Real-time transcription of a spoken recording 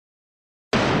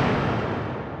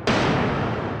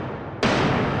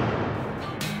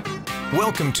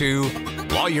Welcome to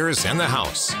Lawyers in the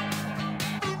House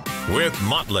with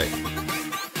Montlick.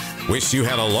 Wish you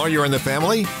had a lawyer in the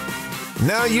family?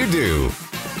 Now you do.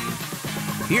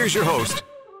 Here's your host,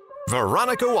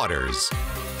 Veronica Waters.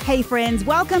 Hey friends,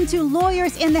 welcome to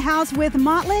Lawyers in the House with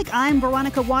Montlick. I'm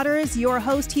Veronica Waters, your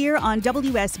host here on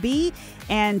WSB,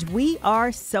 and we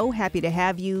are so happy to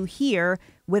have you here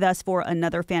with us for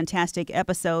another fantastic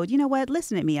episode. You know what?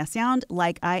 Listen to me. I sound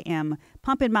like I am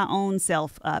pumping my own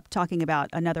self up talking about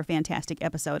another fantastic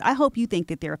episode. I hope you think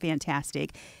that they're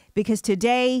fantastic, because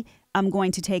today I'm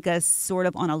going to take us sort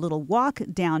of on a little walk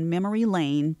down memory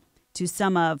lane to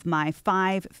some of my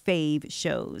 5 fave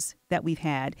shows that we've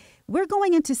had. We're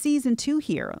going into season 2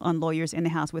 here on Lawyers in the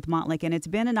House with Montlick, and it's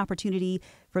been an opportunity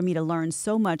for me to learn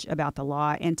so much about the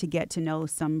law and to get to know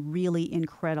some really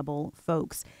incredible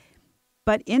folks.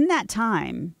 But in that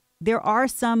time, there are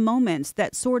some moments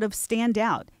that sort of stand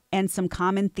out and some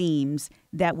common themes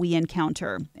that we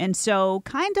encounter. And so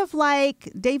kind of like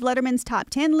Dave Letterman's top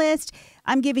 10 list,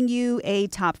 I'm giving you a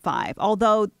top 5.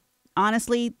 Although,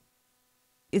 honestly,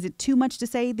 is it too much to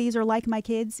say these are like my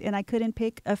kids and I couldn't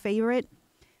pick a favorite?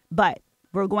 But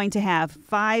we're going to have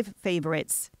 5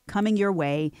 favorites coming your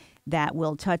way that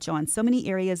will touch on so many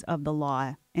areas of the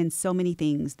law and so many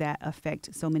things that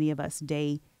affect so many of us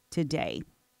day to day.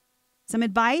 Some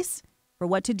advice for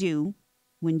what to do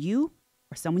when you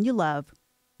or someone you love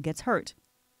gets hurt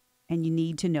and you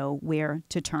need to know where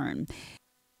to turn.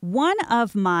 One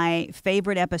of my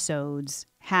favorite episodes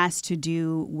has to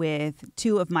do with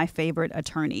 2 of my favorite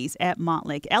attorneys at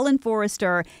Montlick, Ellen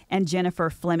Forrester and Jennifer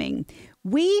Fleming.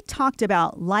 We talked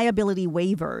about liability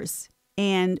waivers.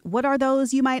 And what are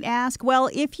those, you might ask? Well,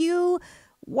 if you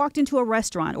walked into a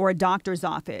restaurant or a doctor's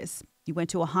office, you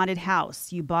went to a haunted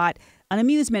house, you bought an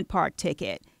amusement park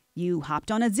ticket, you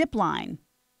hopped on a zip line,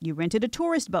 you rented a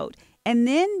tourist boat, and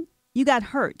then you got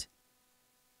hurt.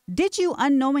 Did you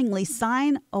unknowingly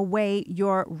sign away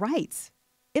your rights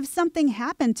if something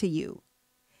happened to you?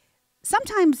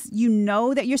 Sometimes you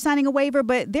know that you're signing a waiver,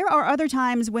 but there are other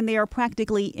times when they are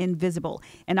practically invisible.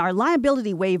 And our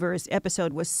liability waivers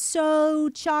episode was so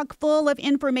chock full of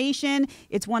information.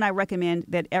 It's one I recommend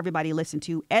that everybody listen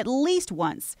to at least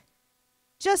once,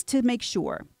 just to make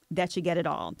sure that you get it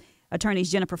all.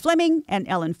 Attorneys Jennifer Fleming and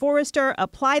Ellen Forrester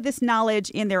apply this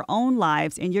knowledge in their own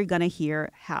lives, and you're going to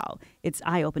hear how. It's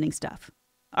eye-opening stuff.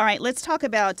 All right, let's talk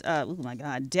about,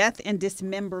 death and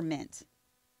dismemberment.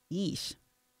 Yeesh.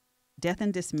 Death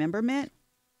and dismemberment?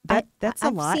 That's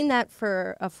a lot. I've seen that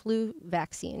for a flu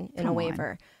vaccine in a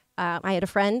waiver. I had a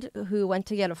friend who went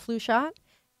to get a flu shot,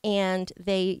 and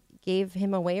they gave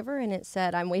him a waiver, and it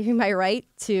said, I'm waiving my right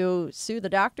to sue the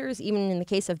doctors, even in the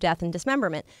case of death and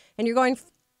dismemberment. And you're going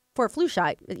for a flu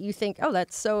shot. You think, oh,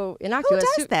 that's so innocuous.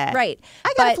 Who does that? Right.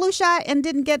 I got a flu shot and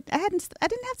didn't have to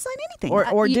sign anything.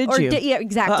 Or did you? Yeah,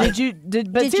 exactly.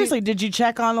 Did you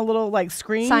check on a little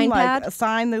screen? Sign pad?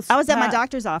 Sign this. I was at my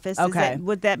doctor's office. Okay.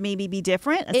 Would that maybe be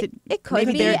different? It could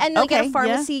be. And at a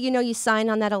pharmacy, you sign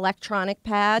on that electronic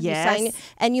pad. Yes. You sign,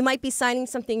 and you might be signing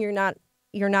something you're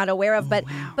not aware of, but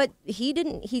he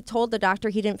didn't. He told the doctor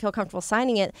he didn't feel comfortable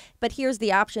signing it. But here's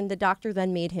the option: the doctor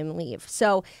then made him leave.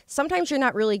 So sometimes you're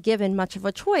not really given much of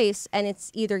a choice, and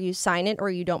it's either you sign it or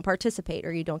you don't participate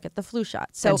or you don't get the flu shot.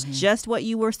 So that's just what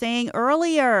you were saying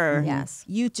earlier. Yes,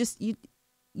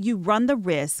 you run the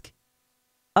risk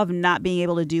of not being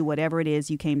able to do whatever it is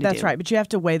you came to do. That's right, but you have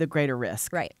to weigh the greater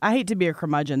risk. Right. I hate to be a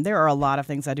curmudgeon. There are a lot of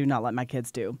things I do not let my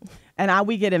kids do. And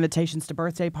we get invitations to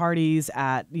birthday parties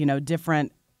at,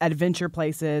 different adventure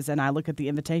places, and I look at the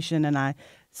invitation and I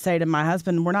say to my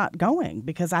husband, we're not going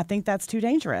because I think that's too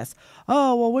dangerous.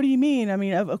 Oh, well, what do you mean? I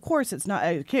mean, of course it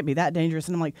can't be that dangerous.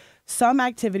 And I'm like, some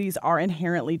activities are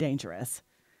inherently dangerous.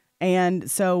 And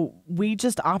so we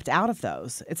just opt out of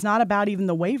those. It's not about even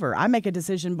the waiver. I make a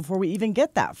decision before we even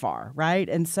get that far, right?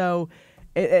 And so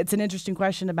it's an interesting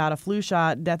question about a flu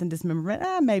shot, death and dismemberment.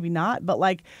 Maybe not, but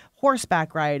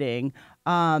horseback riding,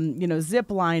 zip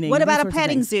lining. What about a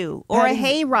petting zoo or a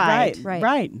hay ride?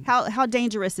 Right. How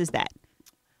dangerous is that?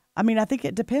 I mean, I think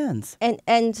it depends.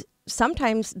 And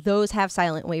sometimes those have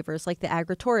silent waivers, like the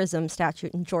agritourism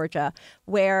statute in Georgia,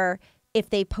 where if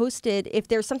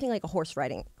there's something like a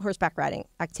horseback riding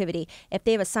activity, if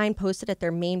they have a sign posted at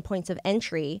their main points of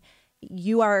entry,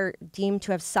 you are deemed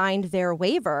to have signed their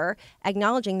waiver,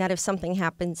 acknowledging that if something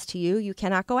happens to you, you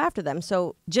cannot go after them.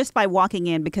 So just by walking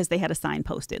in because they had a sign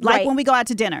posted, like when we go out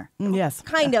to dinner. Yes.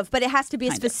 Kind of, but it has to be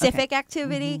a specific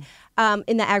activity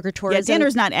in the agritourism. Yeah,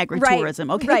 dinner's not agritourism.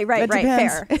 Right. Okay. Right.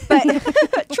 Fair.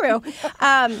 But true.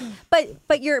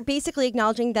 But you're basically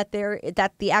acknowledging that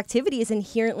the activity is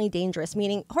inherently dangerous,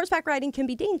 meaning horseback riding can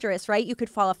be dangerous, right? You could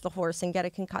fall off the horse and get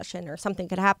a concussion or something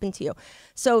could happen to you.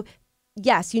 So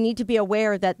yes, you need to be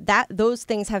aware that those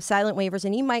things have silent waivers,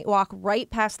 and you might walk right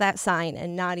past that sign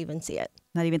and not even see it.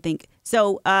 Not even think.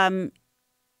 So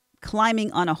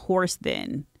climbing on a horse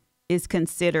then is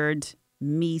considered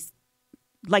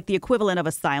like the equivalent of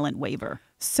a silent waiver.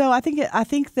 So I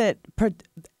think that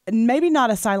maybe not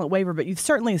a silent waiver, but you've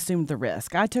certainly assumed the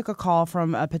risk. I took a call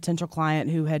from a potential client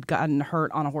who had gotten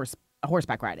hurt on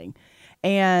horseback riding.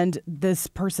 And this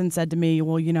person said to me,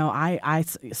 well, I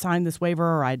signed this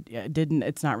waiver or I didn't.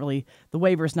 It's not really, the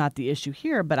waiver is not the issue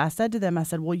here. But I said to them,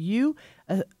 well,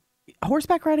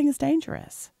 horseback riding is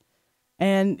dangerous.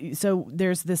 And so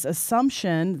there's this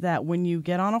assumption that when you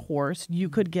get on a horse, you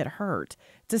could get hurt.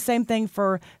 It's the same thing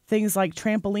for things like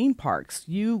trampoline parks.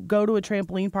 You go to a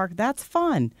trampoline park, that's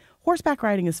fun. Horseback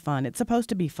riding is fun. It's supposed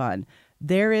to be fun.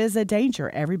 There is a danger.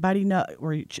 Everybody know,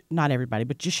 or not everybody,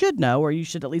 but you should know, or you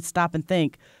should at least stop and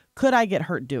think, could I get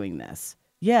hurt doing this?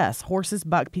 Yes, horses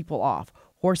buck people off.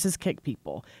 Horses kick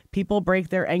people. People break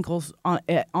their ankles on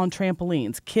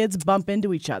trampolines. Kids bump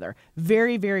into each other.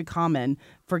 Very, very common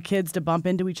for kids to bump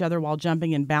into each other while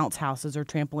jumping in bounce houses or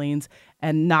trampolines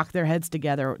and knock their heads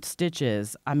together,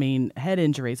 stitches, head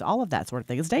injuries, all of that sort of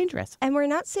thing. It's dangerous. And we're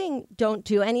not saying don't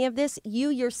do any of this. You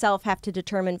yourself have to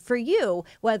determine for you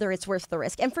whether it's worth the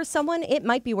risk. And for someone, it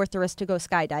might be worth the risk to go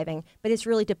skydiving, but it's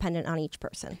really dependent on each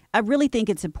person. I really think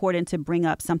it's important to bring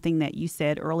up something that you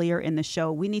said earlier in the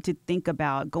show. We need to think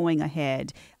about going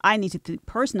ahead. I need to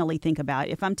personally think about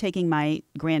if I'm taking my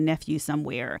grandnephew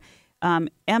somewhere,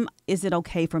 is it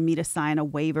okay for me to sign a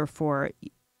waiver for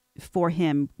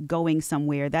him going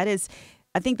somewhere?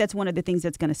 I think that's one of the things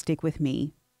that's going to stick with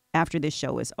me after this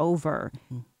show is over.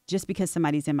 Mm-hmm. Just because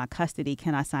somebody's in my custody,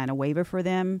 can I sign a waiver for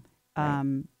them?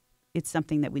 Right. It's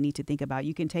something that we need to think about.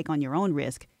 You can take on your own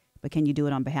risk, but can you do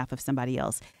it on behalf of somebody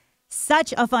else?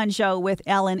 Such a fun show with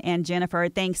Ellen and Jennifer.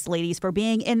 Thanks, ladies, for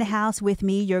being in the house with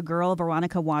me, your girl,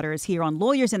 Veronica Waters, here on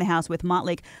Lawyers in the House with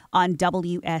Montlick on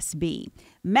WSB.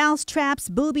 Mouse traps,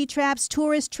 booby traps,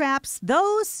 tourist traps,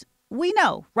 those we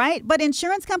know, right? But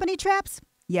insurance company traps?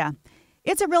 Yeah,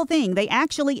 it's a real thing. They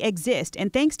actually exist.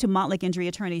 And thanks to Montlick Injury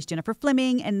Attorneys Jennifer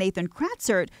Fleming and Nathan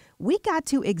Kratzert, we got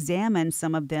to examine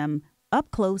some of them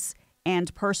up close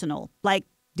and personal. Like,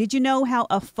 did you know how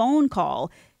a phone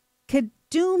call could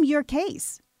doom your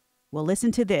case? Well,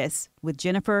 listen to this with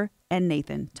Jennifer and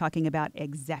Nathan talking about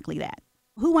exactly that.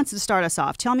 Who wants to start us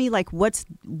off? Tell me, what's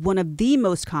one of the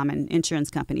most common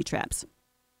insurance company traps?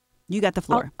 You got the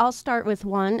floor. I'll start with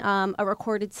one, a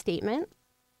recorded statement.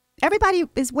 Everybody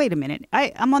is, wait a minute.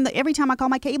 I'm on every time I call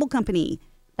my cable company.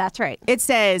 That's right. It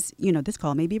says, this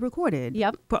call may be recorded.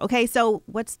 Yep. Okay, so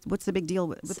what's the big deal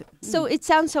with it? So it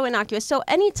sounds so innocuous. So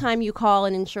anytime you call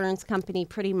an insurance company,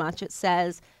 pretty much it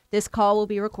says, this call will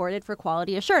be recorded for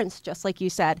quality assurance, just like you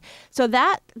said. So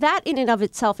that in and of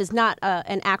itself is not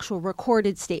an actual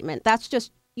recorded statement. That's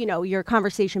just, your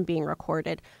conversation being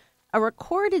recorded. A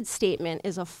recorded statement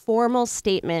is a formal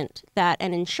statement that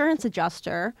an insurance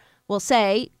adjuster will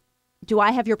say, do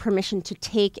I have your permission to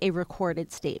take a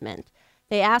recorded statement?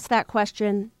 They ask that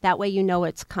question. That way you know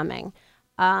it's coming.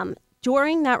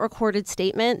 During that recorded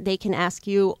statement, they can ask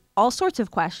you all sorts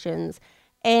of questions.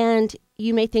 And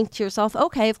you may think to yourself,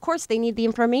 okay, of course they need the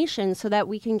information so that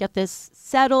we can get this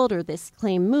settled or this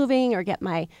claim moving or get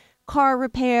my car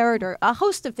repaired or a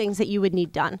host of things that you would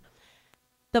need done.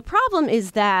 The problem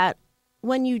is that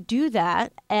when you do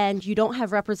that and you don't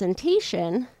have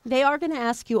representation, they are going to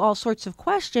ask you all sorts of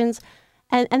questions.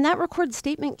 And that recorded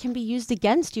statement can be used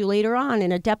against you later on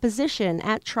in a deposition,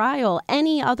 at trial,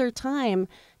 any other time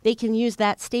they can use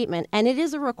that statement. And it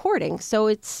is a recording, so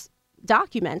it's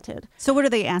documented. So what are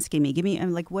they asking me? Give me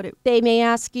They may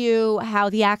ask you how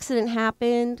the accident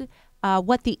happened,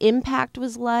 what the impact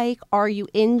was like, are you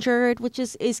injured, which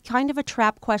is kind of a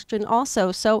trap question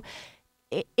also. So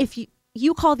if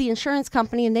you call the insurance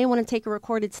company and they want to take a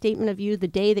recorded statement of you the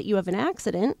day that you have an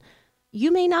accident,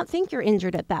 you may not think you're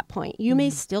injured at that point. You may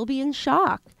still be in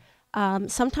shock.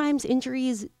 Sometimes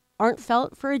injuries aren't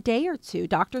felt for a day or two.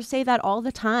 Doctors say that all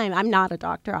the time. I'm not a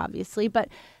doctor, obviously, but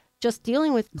just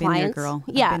dealing with clients. Been there, girl.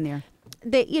 Yeah. I've been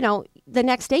there. The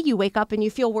next day you wake up and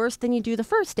you feel worse than you do the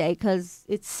first day because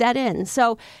it's set in.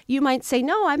 So you might say,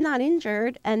 no, I'm not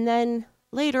injured. And then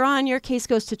later on your case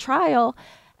goes to trial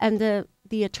and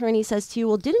the attorney says to you,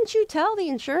 well, didn't you tell the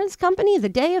insurance company the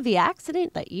day of the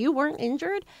accident that you weren't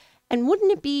injured? And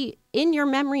wouldn't it be in your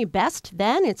memory best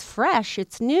then? It's fresh,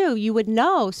 it's new, you would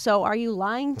know. So are you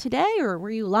lying today or were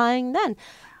you lying then?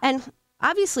 And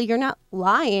obviously you're not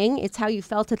lying, it's how you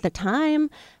felt at the time.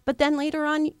 But then later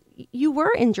on, you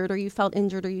were injured or you felt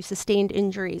injured or you sustained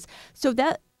injuries. So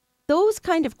those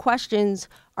kind of questions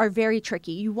are very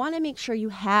tricky. You want to make sure you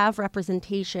have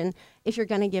representation if you're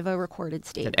going to give a recorded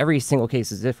statement. Every single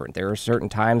case is different. There are certain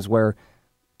times where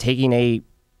taking a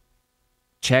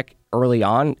check early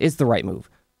on is the right move.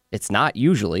 It's not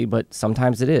usually, but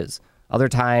sometimes it is. Other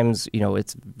times,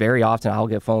 it's very often I'll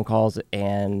get phone calls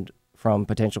and from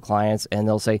potential clients and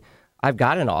they'll say, I've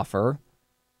got an offer.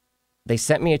 They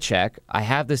sent me a check. I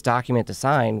have this document to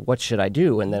sign. What should I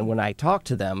do? And then when I talk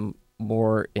to them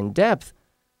more in depth,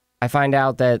 I find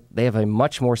out that they have a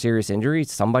much more serious injury.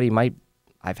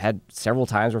 I've had several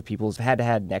times where people have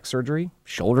had neck surgery,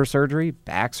 shoulder surgery,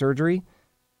 back surgery,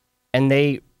 and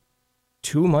they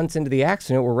 2 months into the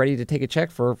accident were ready to take a check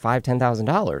for $5,000,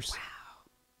 $10,000. Wow.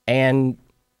 And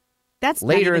that's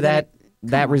later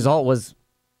that result was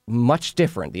much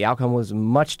different. The outcome was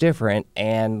much different.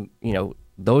 And,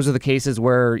 those are the cases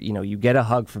where, you get a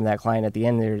hug from that client at the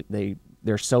end.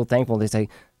 They're so thankful. They say,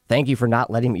 thank you for not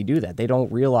letting me do that. They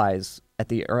don't realize at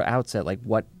the outset,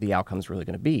 what the outcome is really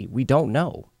going to be. We don't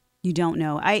know. You don't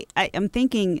know. I am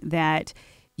thinking that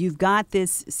you've got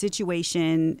this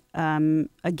situation.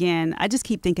 Again, I just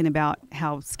keep thinking about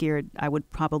how scared I would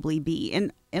probably be.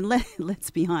 And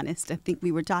let's be honest. I think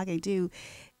we were talking to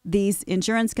these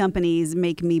insurance companies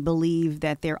make me believe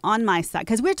that they're on my side.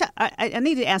 Because I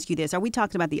need to ask you this. Are we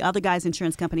talking about the other guy's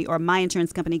insurance company or my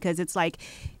insurance company? Because it's like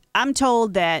I'm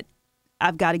told that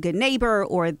I've got a good neighbor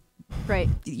or, right,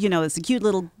 it's a cute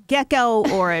little gecko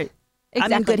or exactly.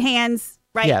 I'm in good hands.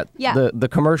 Right. Yeah. The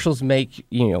commercials make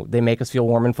us feel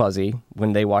warm and fuzzy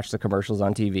when they watch the commercials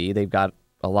on TV. They've got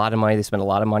a lot of money. They spend a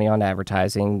lot of money on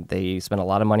advertising. They spend a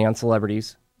lot of money on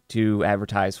celebrities to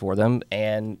advertise for them.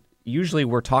 And usually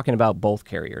we're talking about both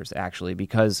carriers, actually,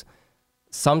 because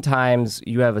sometimes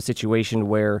you have a situation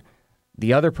where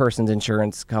the other person's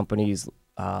insurance company's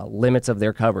limits of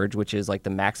their coverage, which is like the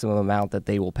maximum amount that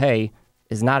they will pay,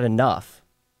 is not enough.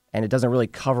 And it doesn't really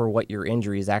cover what your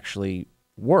injury is actually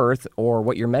worth or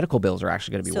what your medical bills are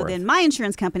actually going to be worth. So then my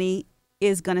insurance company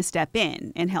is going to step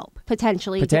in and help.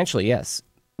 Potentially, yes.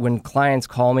 When clients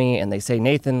call me and they say,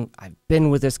 Nathan, I've been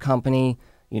with this company,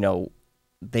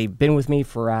 they've been with me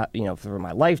for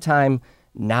my lifetime.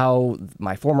 Now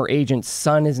my former agent's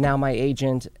son is now my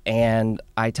agent. And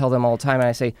I tell them all the time, and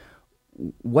I say,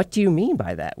 what do you mean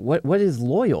by that? What is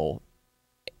loyal?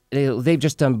 They've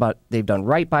done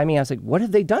right by me. I was like, what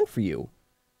have they done for you?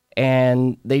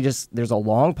 And there's a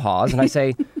long pause, and I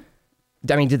say,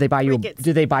 did they buy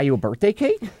you a birthday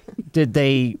cake? Did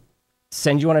they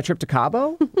send you on a trip to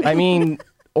Cabo?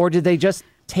 Or did they just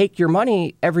take your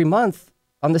money every month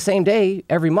on the same day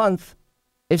every month?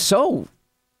 If so,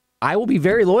 I will be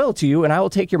very loyal to you, and I will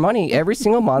take your money every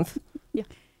single month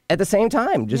at the same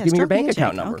time. Just give me your bank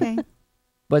account number. Okay.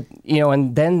 But,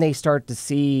 and then they start to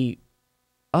see,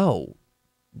 oh,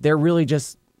 they're really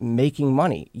just making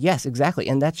money. Yes, exactly.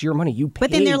 And that's your money. You paid.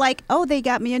 But then they're like, oh, they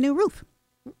got me a new roof.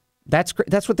 That's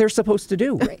what they're supposed to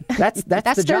do. Right. That's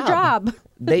their job.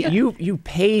 You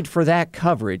paid for that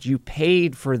coverage. You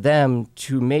paid for them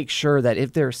to make sure that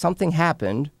if there's something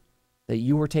happened, that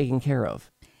you were taken care of.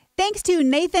 Thanks to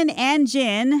Nathan and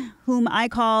Jen, whom I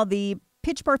call the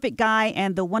Pitch Perfect guy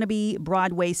and the wannabe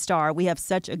Broadway star. We have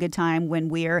such a good time when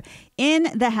we're in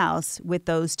the house with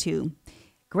those two.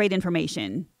 Great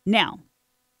information. Now,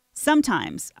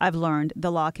 sometimes I've learned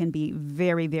the law can be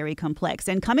very, very complex.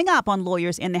 And coming up on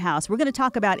Lawyers in the House, we're going to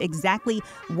talk about exactly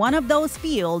one of those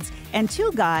fields and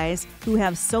two guys who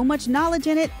have so much knowledge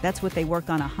in it. That's what they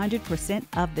work on 100%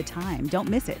 of the time. Don't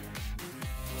miss it.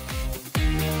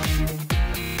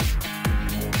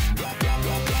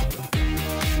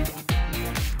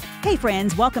 Hey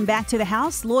friends, welcome back to the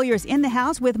house. Lawyers in the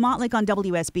House with Montlick on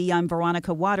WSB. I'm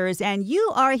Veronica Waters, and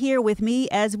you are here with me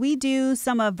as we do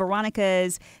some of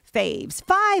Veronica's faves.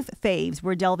 5 faves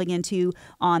we're delving into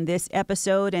on this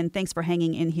episode, and thanks for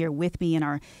hanging in here with me in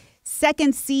our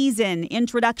second season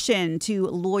introduction to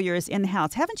Lawyers in the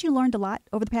House. Haven't you learned a lot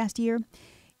over the past year?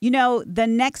 The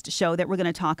next show that we're going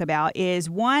to talk about is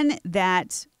one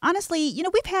that, honestly,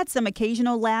 we've had some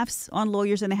occasional laughs on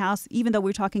Lawyers in the House, even though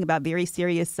we're talking about very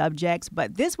serious subjects.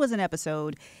 But this was an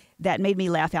episode that made me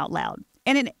laugh out loud.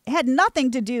 And it had nothing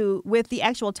to do with the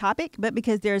actual topic, but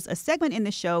because there's a segment in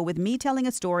the show with me telling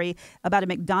a story about a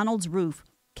McDonald's roof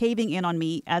caving in on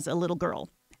me as a little girl.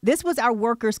 This was our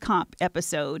workers' comp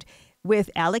episode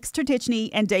with Alex Tertichny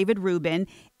and David Rubin,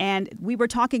 and we were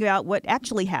talking about what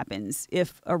actually happens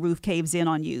if a roof caves in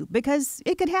on you, because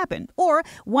it could happen, or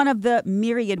one of the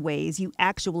myriad ways you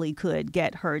actually could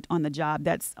get hurt on the job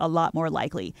that's a lot more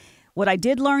likely. What I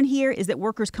did learn here is that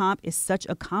workers' comp is such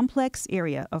a complex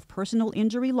area of personal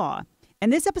injury law.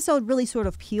 And this episode really sort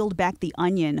of peeled back the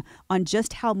onion on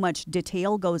just how much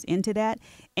detail goes into that.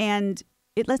 And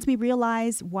it lets me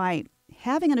realize why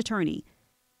having an attorney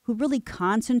who really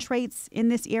concentrates in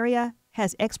this area,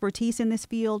 has expertise in this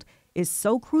field, is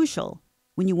so crucial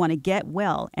when you want to get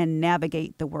well and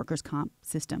navigate the workers' comp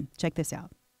system. Check this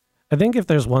out. I think if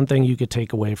there's one thing you could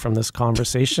take away from this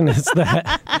conversation is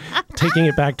that, taking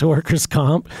it back to workers'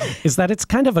 comp, is that it's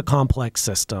kind of a complex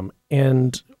system.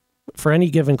 And for any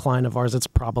given client of ours, it's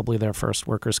probably their first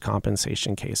workers'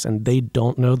 compensation case, and they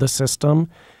don't know the system.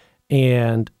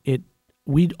 And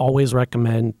we'd always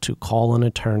recommend to call an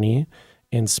attorney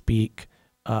and speak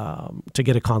to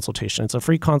get a consultation. It's a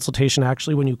free consultation.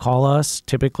 Actually, when you call us,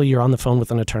 typically you're on the phone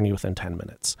with an attorney within 10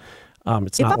 minutes.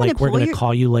 It's not like we're going to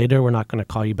call you later. We're not going to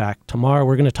call you back tomorrow.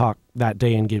 We're going to talk that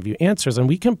day and give you answers, and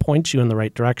we can point you in the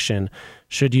right direction.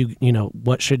 Should you,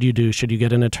 what should you do? Should you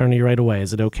get an attorney right away?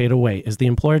 Is it okay to wait? Is the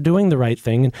employer doing the right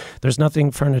thing? And there's nothing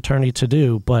for an attorney to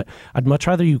do, but I'd much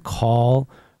rather you call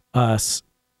us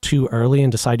too early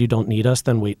and decide you don't need us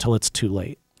than wait till it's too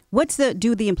late.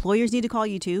 Do the employers need to call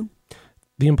you too?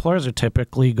 The employers are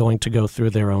typically going to go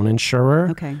through their own insurer,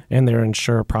 okay, and their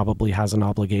insurer probably has an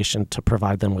obligation to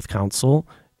provide them with counsel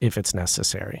if it's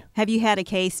necessary. Have you had a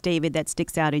case, David, that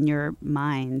sticks out in your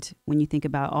mind when you think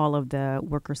about all of the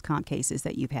workers' comp cases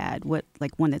that you've had? What,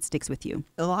 like one that sticks with you?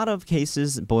 A lot of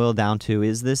cases boil down to,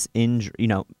 is this injury,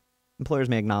 employers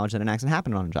may acknowledge that an accident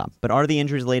happened on a job, but are the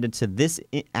injuries related to this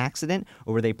accident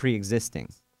or were they pre-existing?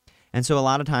 And so a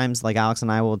lot of times, like Alex and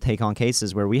I will take on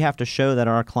cases where we have to show that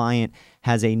our client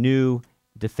has a new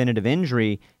definitive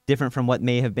injury different from what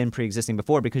may have been pre-existing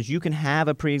before, because you can have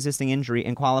a pre-existing injury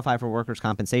and qualify for workers'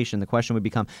 compensation. The question would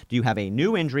become, do you have a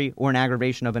new injury or an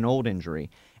aggravation of an old injury?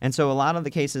 And so a lot of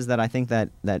the cases that I think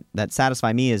that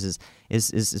satisfy me is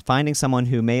finding someone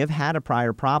who may have had a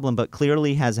prior problem but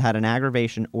clearly has had an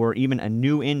aggravation or even a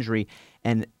new injury,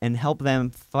 and help them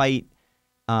fight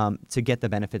to get the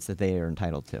benefits that they are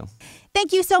entitled to.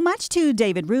 Thank you so much to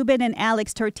David Rubin and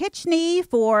Alex Tertichny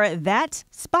for that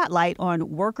spotlight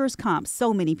on workers' comp.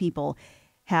 So many people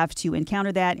have to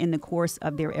encounter that in the course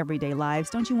of their everyday lives.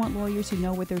 Don't you want lawyers who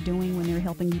know what they're doing when they're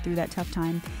helping you through that tough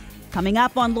time? Coming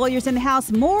up on Lawyers in the House,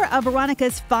 more of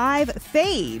Veronica's 5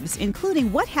 faves,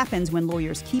 including what happens when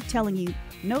lawyers keep telling you,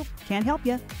 nope, can't help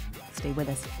you. Stay with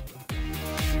us.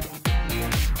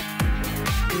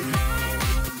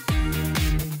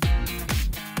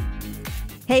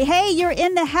 Hey, you're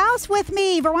in the house with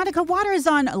me. Veronica Waters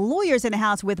on Lawyers in the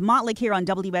House with Montlick here on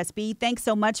WSB. Thanks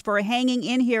so much for hanging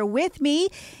in here with me.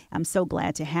 I'm so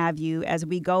glad to have you as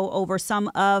we go over some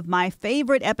of my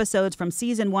favorite episodes from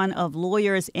season 1 of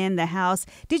Lawyers in the House.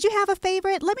 Did you have a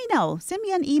favorite? Let me know. Send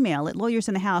me an email at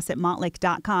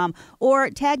lawyersinthehouse@montlick.com or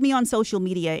tag me on social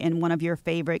media in one of your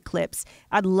favorite clips.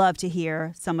 I'd love to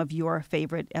hear some of your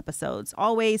favorite episodes.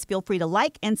 Always feel free to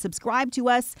like and subscribe to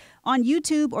us on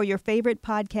YouTube or your favorite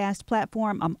podcast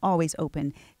platform. I'm always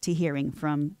open to hearing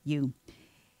from you.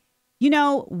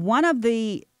 One of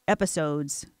the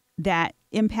episodes that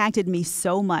impacted me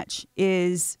so much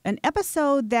is an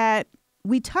episode that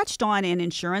we touched on in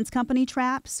Insurance Company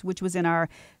Traps, which was in our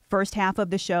first half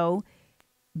of the show.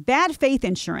 Bad faith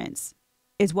insurance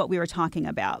is what we were talking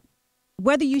about.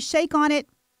 Whether you shake on it,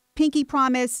 pinky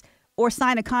promise, or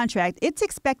sign a contract, it's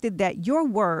expected that your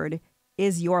word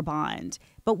is your bond.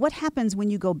 But what happens when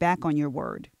you go back on your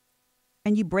word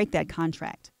and you break that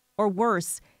contract? Or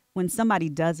worse, when somebody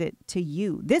does it to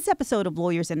you? This episode of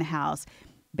Lawyers in the House,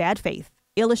 Bad Faith,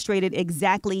 illustrated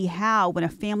exactly how, when a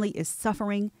family is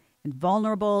suffering and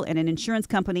vulnerable and an insurance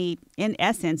company, in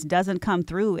essence, doesn't come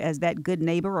through as that good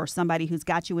neighbor or somebody who's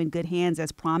got you in good hands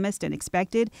as promised and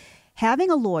expected,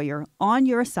 having a lawyer on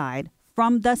your side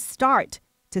from the start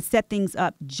to set things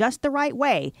up just the right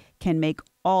way can make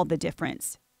all the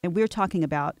difference. And we're talking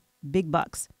about big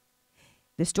bucks.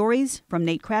 The stories from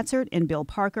Nate Kratzert and Bill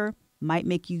Parker might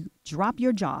make you drop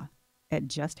your jaw at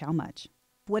just how much.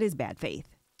 What is bad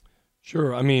faith?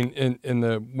 Sure. I mean,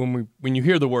 when you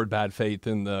hear the word bad faith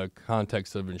in the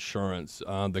context of insurance,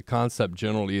 the concept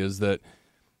generally is that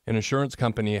an insurance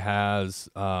company has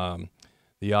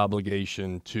the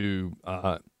obligation to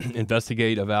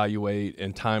investigate, evaluate,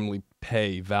 and timely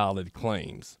pay valid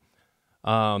claims.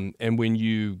 And when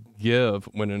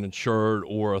an insured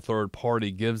or a third party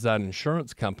gives that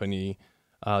insurance company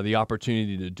the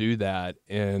opportunity to do that,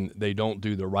 and they don't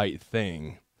do the right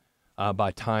thing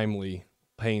by timely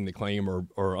paying the claim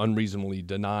or unreasonably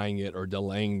denying it or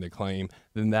delaying the claim,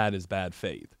 then that is bad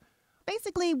faith.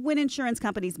 Basically, when insurance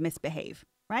companies misbehave,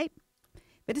 right?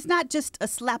 But it's not just a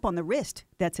slap on the wrist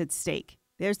that's at stake.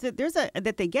 There's a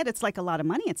that they get. It's like a lot of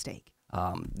money at stake.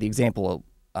 The example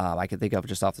I can think of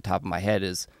just off the top of my head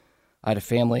is I had a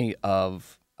family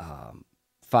of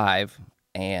 5,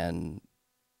 and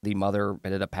the mother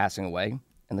ended up passing away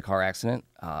in the car accident.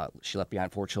 She left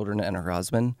behind 4 children and her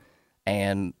husband,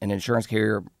 and an insurance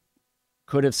carrier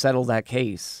could have settled that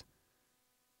case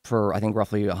for, I think,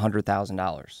 roughly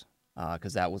 $100,000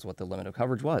 because that was what the limit of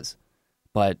coverage was.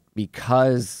 But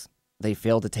because they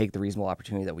failed to take the reasonable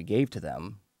opportunity that we gave to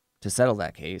them to settle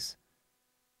that case,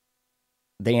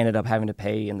 they ended up having to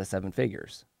pay in the 7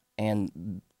 figures.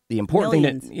 And the important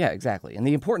Millions. thing, exactly. And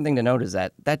the important thing to note is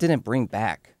that didn't bring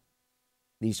back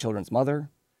these children's mother.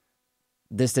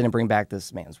 This didn't bring back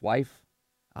this man's wife.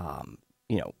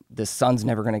 This son's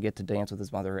never going to get to dance with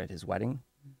his mother at his wedding.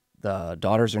 The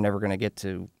daughters are never going to get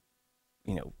to,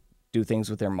 do things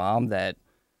with their mom that,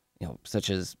 such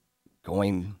as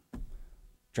going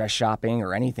dress shopping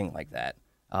or anything like that.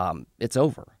 It's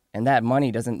over. And that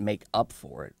money doesn't make up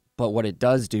for it. But what it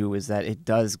does do is that it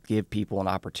does give people an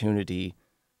opportunity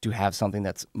to have something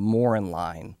that's more in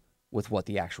line with what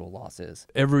the actual loss is.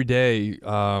 Every day,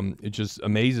 it just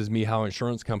amazes me how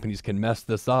insurance companies can mess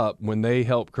this up when they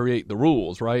help create the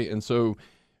rules, right? And so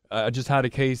I just had a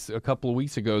case a couple of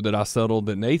weeks ago that I settled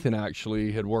that Nathan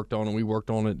actually had worked on, and we worked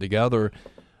on it together.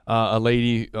 A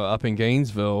lady up in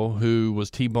Gainesville who was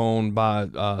T-boned by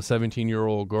a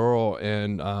 17-year-old girl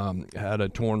and had a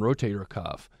torn rotator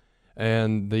cuff.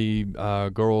 And the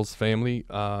girl's family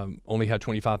only had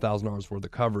 $25,000 worth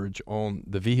of coverage on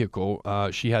the vehicle.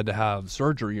 She had to have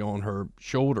surgery on her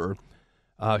shoulder.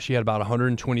 She had about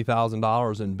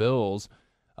 $120,000 in bills.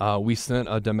 We sent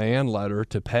a demand letter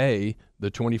to pay the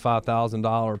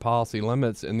 $25,000 policy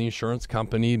limits, and the insurance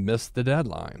company missed the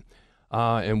deadline.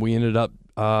 And we ended up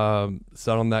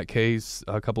settling that case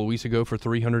a couple of weeks ago for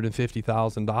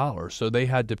 $350,000. So they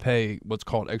had to pay what's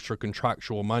called extra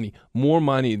contractual money, more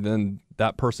money than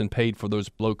that person paid for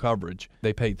those low coverage.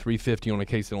 They paid $350,000 on a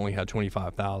case that only had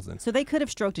 $25,000. So they could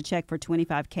have stroked a check for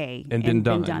 $25,000 and been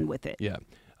done with it. Yeah.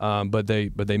 But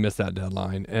they missed that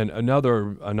deadline. And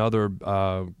another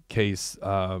case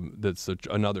that's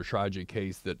another tragic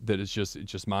case that is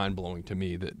just mind blowing to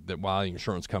me that why the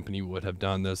insurance company would have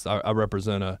done this. I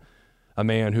represent a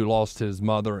man who lost his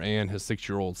mother and his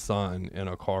 6-year-old son in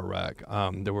a car wreck.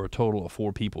 There were a total of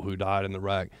 4 people who died in the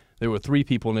wreck. There were 3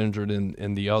 people injured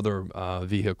in the other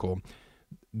vehicle.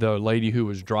 The lady who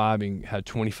was driving had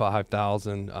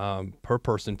 $25,000 per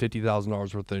person,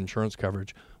 $50,000 worth of insurance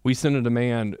coverage. We sent a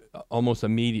demand almost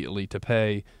immediately to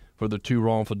pay for the 2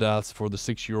 wrongful deaths for the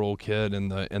 6-year-old kid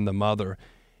and the mother,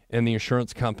 and the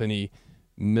insurance company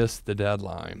missed the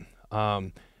deadline.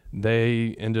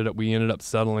 We ended up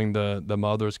settling the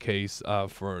mother's case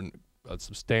for a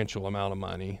substantial amount of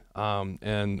money,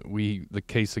 and the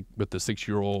case with the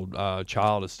 6-year-old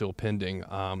child is still pending.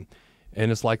 And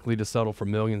it's likely to settle for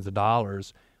millions of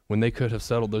dollars when they could have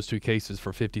settled those 2 cases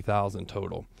for $50,000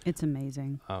 total. It's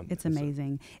amazing. It's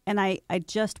amazing. And I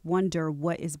just wonder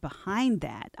what is behind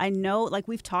that. I know, like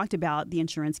we've talked about the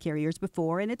insurance carriers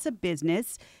before, and it's a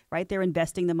business, right? They're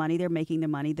investing the money. They're making the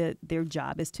money. Their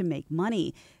job is to make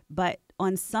money. But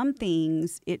on some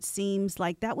things, it seems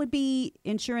like that would be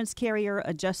insurance carrier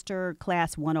adjuster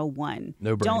class 101.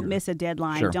 No brainer. Don't miss a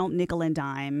deadline. Sure. Don't nickel and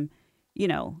dime.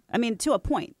 To a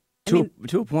point. To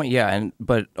a point, yeah.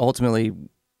 But ultimately,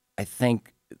 I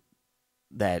think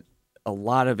that a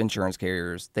lot of insurance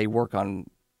carriers, they work on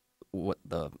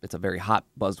it's a very hot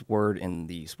buzzword in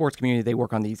the sports community. They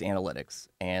work on these analytics,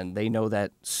 and they know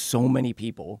that so many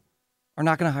people are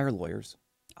not going to hire lawyers.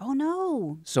 Oh,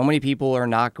 no. So many people are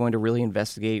not going to really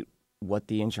investigate what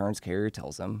the insurance carrier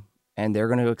tells them, and they're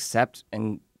going to accept,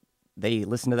 and they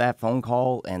listen to that phone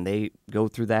call and they go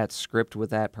through that script with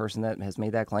that person that has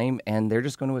made that claim, and they're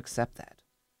just going to accept that.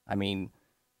 I mean,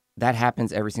 that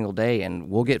happens every single day, and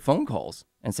we'll get phone calls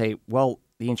and say, well,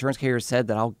 the insurance carrier said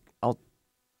that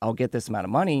I'll get this amount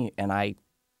of money, and I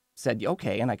said,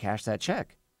 okay, and I cashed that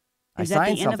check. Is I that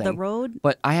signed the end something, of the road?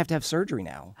 but I have to have surgery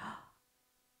now.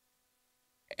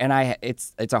 And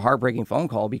it's a heartbreaking phone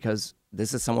call because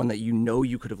this is someone that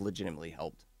you could have legitimately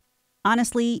helped.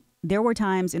 Honestly, there were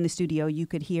times in the studio you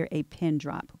could hear a pin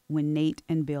drop when Nate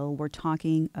and Bill were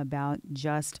talking about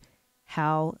just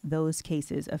how those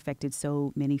cases affected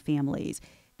so many families.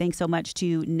 Thanks so much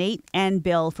to Nate and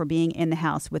Bill for being in the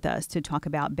house with us to talk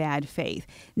about bad faith.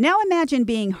 Now imagine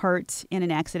being hurt in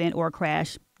an accident or a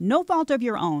crash, no fault of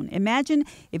your own. Imagine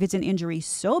if it's an injury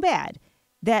so bad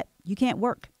that you can't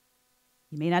work.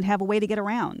 You may not have a way to get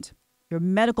around. Your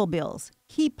medical bills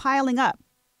keep piling up,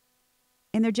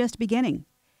 and they're just beginning.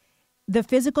 The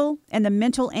physical and the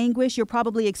mental anguish you're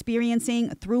probably experiencing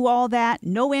through all that,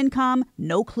 no income,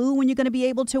 no clue when you're going to be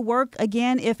able to work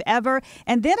again, if ever.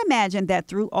 And then imagine that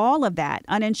through all of that,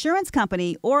 an insurance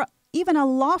company or even a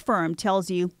law firm tells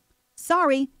you,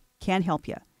 sorry, can't help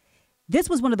you. This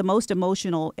was one of the most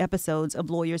emotional episodes of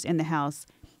Lawyers in the House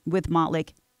with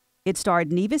Montlick. It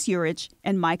starred Nevis Urich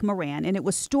and Mike Moran, and it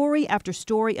was story after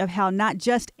story of how not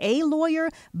just a lawyer,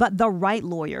 but the right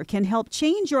lawyer can help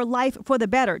change your life for the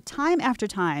better time after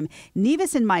time.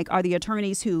 Nevis and Mike are the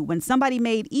attorneys who, when somebody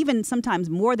made even sometimes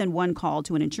more than one call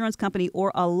to an insurance company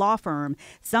or a law firm,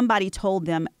 somebody told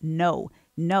them, no,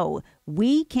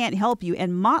 we can't help you.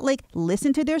 And Montlick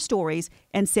listened to their stories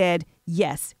and said,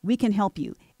 yes, we can help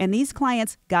you. And these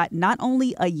clients got not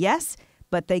only a yes,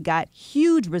 but they got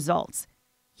huge results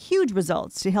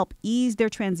to help ease their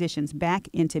transitions back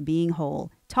into being whole.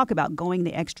 Talk about going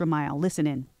the extra mile. Listen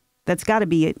in. That's got to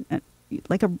be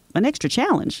an extra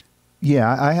challenge.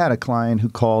 Yeah, I had a client who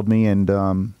called me,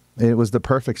 and it was the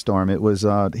perfect storm. It was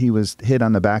he was hit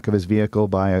on the back of his vehicle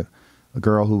by a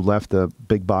girl who left a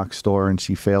big box store, and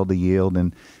she failed to yield,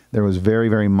 and there was very,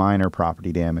 very minor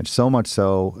property damage, so much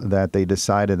so that they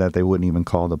decided that they wouldn't even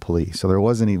call the police. So there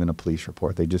wasn't even a police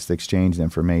report. They just exchanged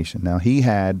information. Now, he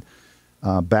had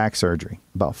back surgery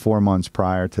about 4 months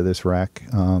prior to this wreck.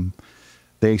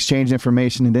 They exchanged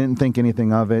information and didn't think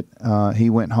anything of it.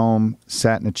 He went home,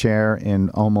 sat in a chair,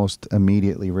 and almost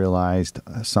immediately realized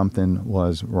something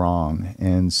was wrong.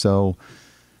 And so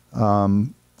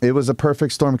it was a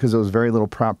perfect storm because there was very little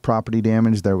property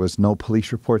damage. There was no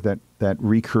police report that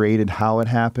recreated how it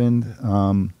happened.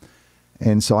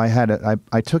 And so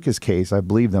I took his case. I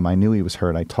believed him. I knew he was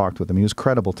hurt. I talked with him. He was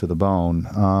credible to the bone.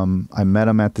 I met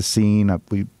him at the scene.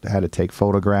 We had to take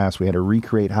photographs. We had to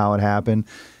recreate how it happened.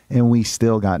 And we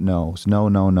still got no's.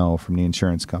 No from the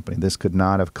insurance company. This could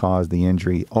not have caused the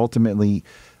injury. Ultimately,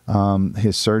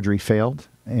 his surgery failed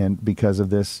and because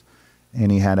of this,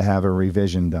 and he had to have a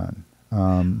revision done.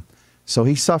 So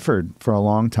he suffered for a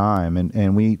long time.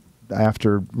 And we,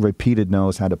 after repeated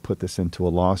no's, had to put this into a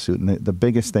lawsuit. And the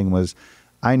biggest thing was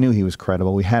I knew he was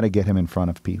credible. We had to get him in front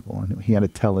of people. And he had to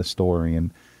tell his story.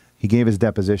 And he gave his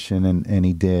deposition, and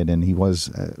he did. And he was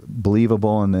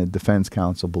believable, and the defense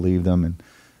counsel believed him. And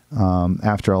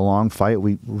after a long fight,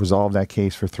 we resolved that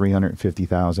case for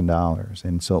 $350,000.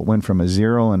 And so it went from a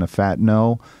 0 and a fat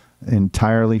no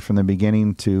entirely from the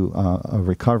beginning to a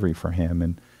recovery for him.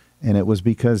 And it was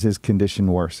because his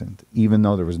condition worsened. Even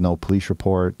though there was no police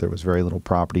report, there was very little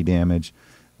property damage.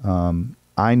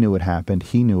 I knew it happened.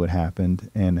 He knew it happened.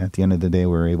 And at the end of the day,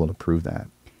 we were able to prove that.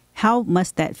 How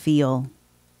must that feel?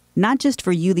 Not just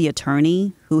for you, the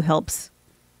attorney who helps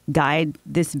guide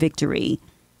this victory,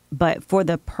 but for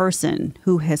the person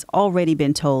who has already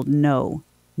been told no.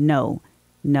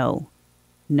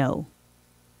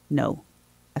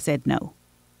 I said no.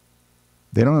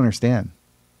 They don't understand.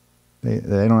 They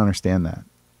don't understand that.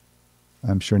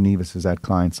 I'm sure Nevis has had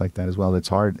clients like that as well. It's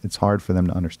hard for them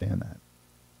to understand that.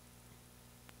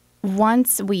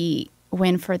 Once we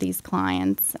win for these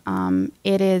clients,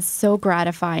 it is so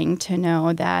gratifying to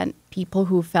know that people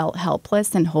who felt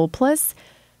helpless and hopeless,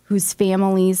 whose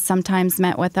families sometimes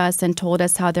met with us and told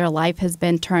us how their life has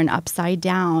been turned upside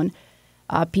down,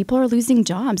 people are losing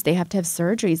jobs. They have to have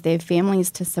surgeries. They have families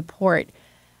to support.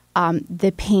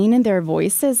 The pain in their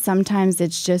voices, sometimes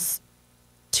it's just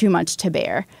too much to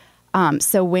bear.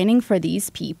 So winning for these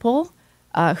people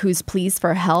whose pleas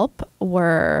for help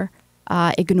were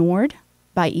ignored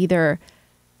by either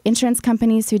insurance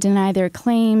companies who deny their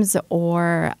claims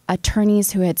or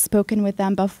attorneys who had spoken with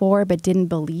them before but didn't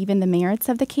believe in the merits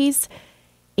of the case,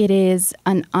 it is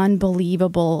an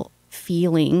unbelievable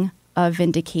feeling of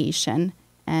vindication.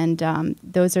 And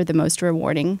those are the most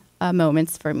rewarding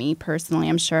moments for me personally.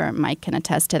 I'm sure Mike can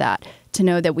attest to that, to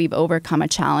know that we've overcome a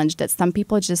challenge that some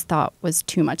people just thought was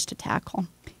too much to tackle.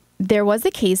 There was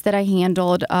a case that I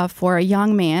handled for a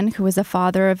young man who was a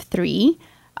father of 3.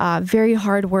 Very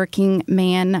hardworking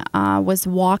man, was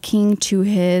walking to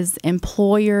his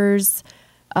employer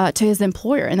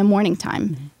in the morning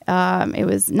time. It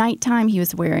was nighttime. He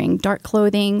was wearing dark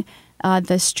clothing.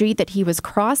 The street that he was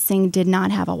crossing did not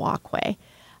have a walkway.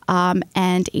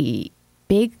 And a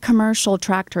big commercial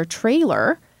tractor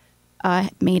trailer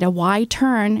made a wide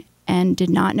turn and did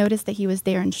not notice that he was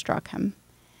there and struck him.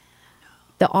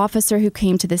 The officer who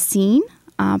came to the scene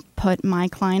put my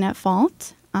client at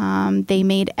fault. They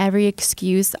made every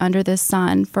excuse under the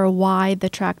sun for why the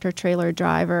tractor trailer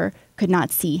driver could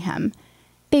not see him.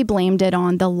 They blamed it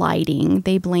on the lighting.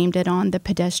 They blamed it on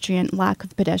the lack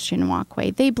of pedestrian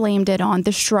walkway. They blamed it on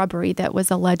the shrubbery that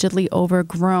was allegedly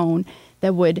overgrown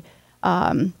that would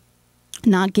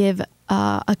not give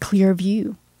a clear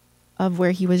view of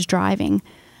where he was driving.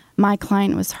 My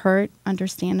client was hurt,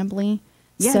 understandably.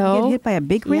 Yeah, so, you get hit by a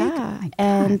big rig? Yeah,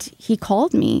 and he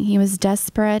called me. He was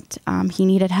desperate. He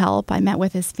needed help. I met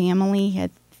with his family. He had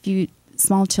a few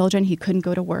small children. He couldn't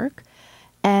go to work.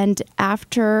 And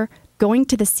after going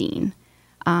to the scene,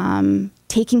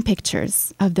 taking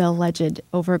pictures of the alleged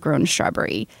overgrown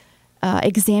shrubbery,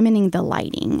 examining the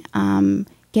lighting,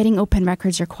 getting open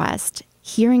records request,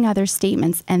 hearing other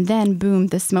statements, and then, boom,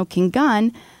 the smoking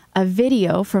gun, a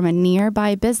video from a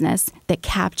nearby business that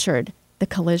captured the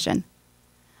collision.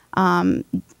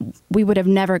 We would have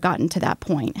never gotten to that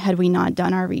point had we not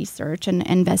done our research and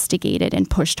investigated and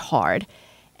pushed hard.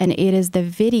 And it is the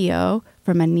video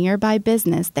from a nearby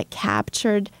business that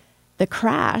captured the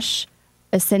crash,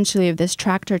 essentially, of this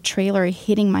tractor trailer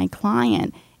hitting my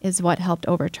client is what helped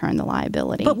overturn the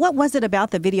liability. But what was it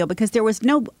about the video? Because there was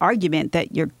no argument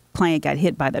that your client got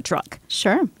hit by the truck.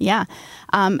 Sure, yeah.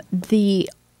 The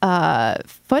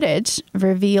footage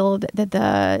revealed that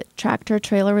the tractor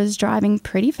trailer was driving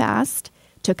pretty fast,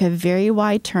 took a very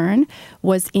wide turn,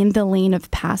 was in the lane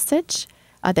of passage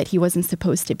that he wasn't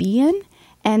supposed to be in,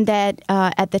 and that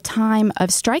at the time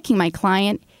of striking my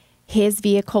client, his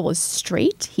vehicle was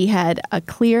straight. He had a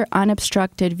clear,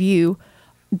 unobstructed view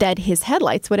that his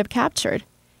headlights would have captured.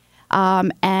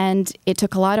 And it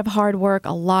took a lot of hard work,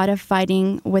 a lot of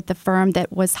fighting with the firm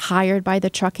that was hired by the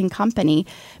trucking company,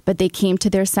 but they came to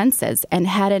their senses. And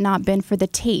had it not been for the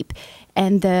tape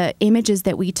and the images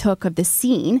that we took of the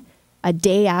scene a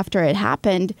day after it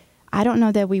happened, I don't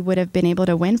know that we would have been able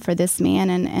to win for this man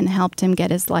and helped him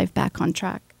get his life back on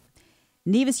track.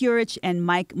 Nevis Urich and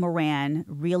Mike Moran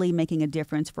really making a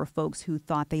difference for folks who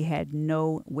thought they had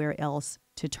nowhere else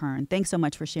to turn. Thanks so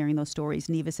much for sharing those stories,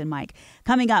 Nevis and Mike.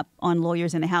 Coming up on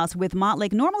Lawyers in the House with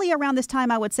Montlick. Normally around this time,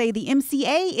 I would say the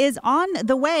MCA is on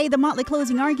the way, the Montlick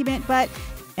closing argument, but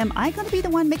am I going to be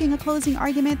the one making a closing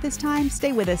argument this time?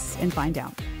 Stay with us and find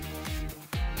out.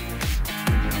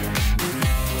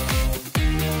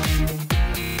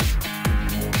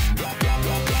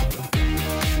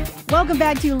 Welcome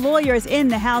back to Lawyers in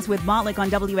the House with Montlick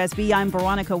on WSB. I'm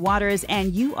Veronica Waters,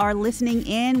 and you are listening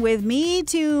in with me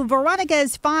to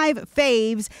Veronica's 5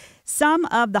 faves, some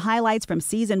of the highlights from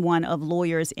season 1 of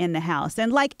Lawyers in the House.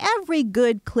 And like every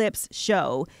good clips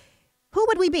show, who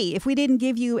would we be if we didn't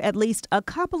give you at least a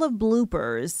couple of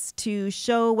bloopers to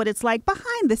show what it's like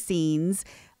behind the scenes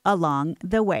along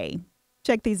the way?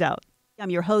 Check these out. I'm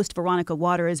your host, Veronica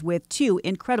Waters, with 2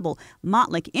 incredible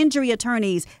Montlick Injury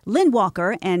Attorneys, Lynn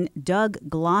Walker and Doug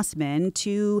Glossman,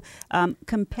 2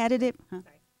 competitive...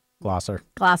 Glosser.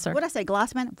 What did I say,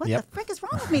 Glossman? What the frick is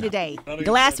wrong with me today?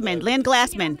 Glassman, Lynn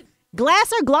Glassman.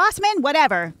 Glasser, Glossman,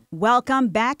 whatever. Welcome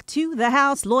back to the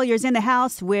house, Lawyers in the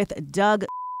House with Doug...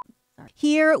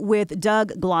 Here with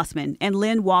Doug Glossman and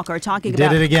Lynn Walker talking about...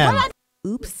 Did it again.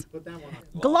 Oops.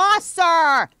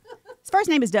 Glosser! His first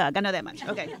name is Doug. I know that much.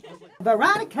 Okay.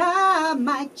 Veronica,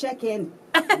 mic checking.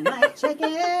 Mic checking.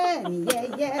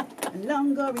 Yeah.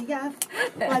 Longoria.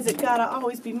 Why's it gotta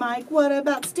always be Mike? What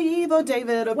about Steve or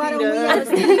David or Why Peter? don't we have a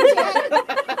Steve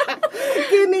check?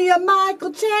 Give me a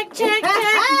Michael check.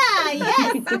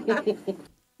 Yes.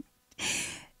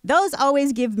 Those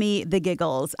always give me the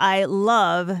giggles. I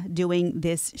love doing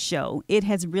this show. It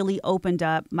has really opened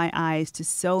up my eyes to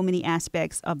so many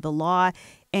aspects of the law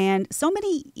and so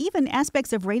many even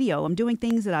aspects of radio. I'm doing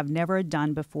things that I've never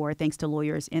done before, thanks to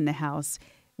Lawyers in the House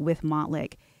with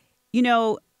Montlick. You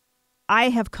know, I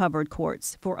have covered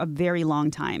courts for a very long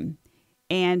time.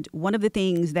 And one of the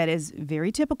things that is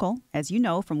very typical, as you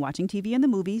know, from watching TV and the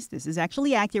movies, this is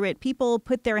actually accurate. People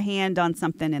put their hand on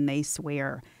something and they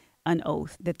swear an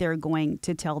oath that they're going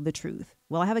to tell the truth.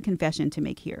 Well, I have a confession to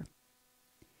make here.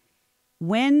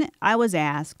 When I was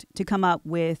asked to come up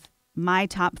with my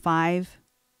top 5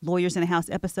 Lawyers in the House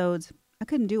episodes, I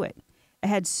couldn't do it. I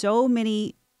had so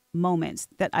many moments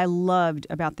that I loved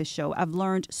about this show. I've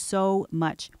learned so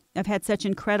much. I've had such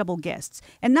incredible guests,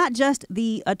 and not just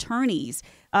the attorneys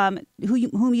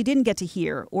whom you didn't get to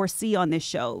hear or see on this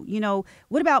show. You know,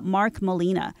 what about Mark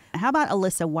Molina? How about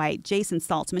Alyssa White, Jason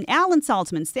Saltzman, Alan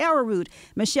Saltzman, Sarah Root,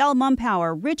 Michelle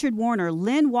Mumpower, Richard Warner,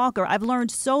 Lynn Walker? I've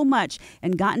learned so much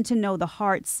and gotten to know the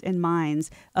hearts and minds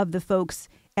of the folks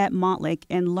at Montlick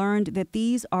and learned that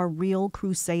these are real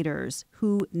crusaders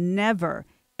who never,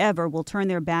 ever will turn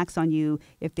their backs on you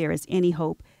if there is any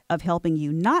hope of helping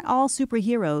you. Not all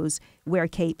superheroes wear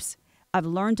capes. I've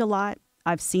learned a lot.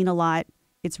 I've seen a lot.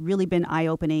 It's really been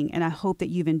eye-opening, and I hope that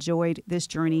you've enjoyed this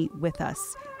journey with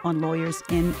us on Lawyers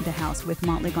in the House with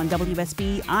Montlick on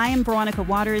WSB. I am Veronica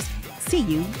Waters. See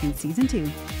you in Season 2.